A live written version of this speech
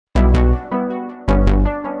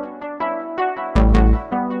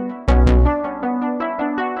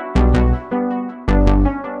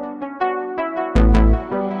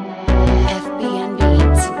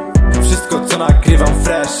nagrywam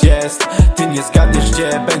fresh jest. Ty nie zgadniesz,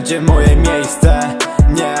 gdzie będzie moje miejsce.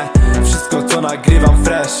 Nie, wszystko co nagrywam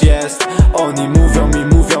fresh jest. Oni mówią mi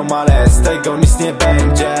mówią, ale z tego nic nie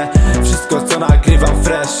będzie. Wszystko co nagrywam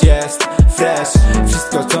fresh jest. Fresh,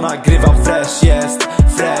 wszystko co nagrywam fresh jest.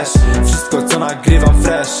 Fresh, wszystko co nagrywam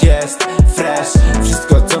fresh jest. Fresh,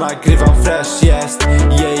 wszystko co nagrywam fresh jest.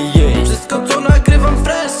 Jej, jej. Wszystko co nagrywam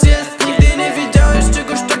fresh jest. Nigdy nie widziałeś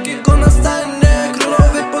czegoś takiego na scenie.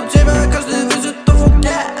 Królowie podziemia, każdy wie, że to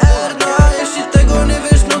WGR. No a jeśli tego nie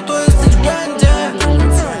wiesz, no to jesteś w błędzie.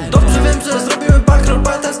 Dobrze wiem, że zrobimy backroll,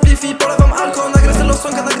 pamiętam spliff i polewam alkohol. Nagram se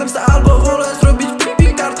losonka, nagram se albo wolę zrobić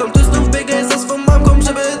pipi karton. Ty znów biegaj za swą mamką,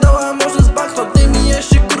 żeby dała może z backroll. Ty mijesz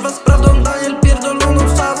się kurwa z prawdą, Daniel pierdoloną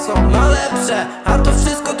czasą. Ma lepsze, a to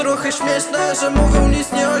wszystko trochę śmieszne, że mówią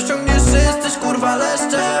nic nie osiągniesz, że jesteś kurwa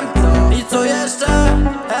leszczem. I co jeszcze?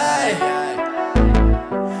 Hej,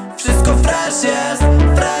 wszystko fresh jest,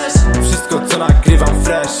 fresh. Wszystko co nagrywam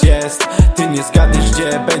fresh jest. Ty nie zgadniesz,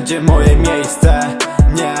 gdzie będzie moje miejsce.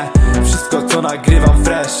 Nie, wszystko co nagrywam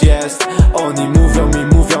fresh jest. Oni mówią mi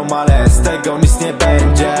mówią, ale z tego nic nie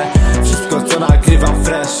będzie. Wszystko co nagrywam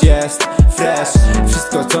fresh jest. Fresh,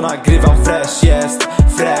 wszystko co nagrywam fresh jest.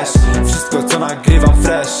 Fresh, wszystko co nagrywam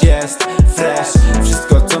fresh jest. Fresh,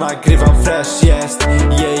 wszystko co nagrywam fresh jest.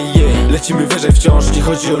 Jej, jej. Lecimy wyżej wciąż, nie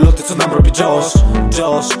chodzi o loty, co nam robi Josh.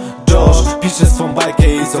 Josh, piszę swą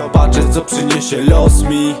bajkę i zobaczę co przyniesie los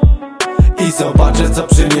mi. I zobaczę co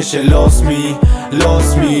przyniesie los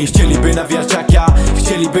mi. Chcieliby nawijać jak ja,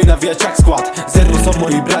 chcieliby nawijać jak skład. Zerwy są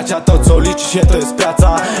moi bracia, to co liczy się to jest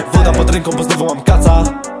praca. Woda pod ręką, bo znowu mam kaca.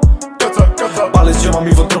 Palec zioma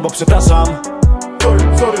mi wątrobo, przepraszam.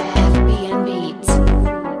 Sorry.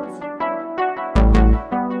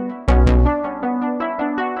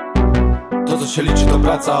 To co się liczy to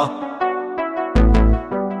praca.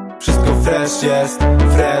 Wszystko fresh jest,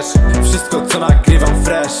 fresh. Wszystko co nagrywam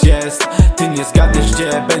fresh jest. Ty nie zgadniesz,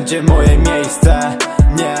 gdzie będzie moje miejsce.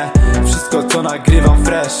 Nie, wszystko co nagrywam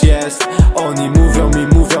fresh jest. Oni mówią mi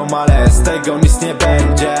mówią, ale z tego nic nie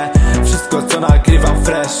będzie. Wszystko co nagrywam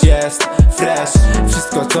fresh jest. Fresh,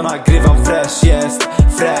 wszystko co nagrywam fresh jest.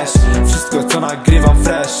 Fresh, wszystko co nagrywam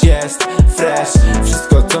fresh jest. Fresh,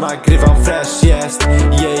 wszystko co nagrywam fresh jest.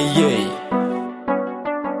 Jej, jej.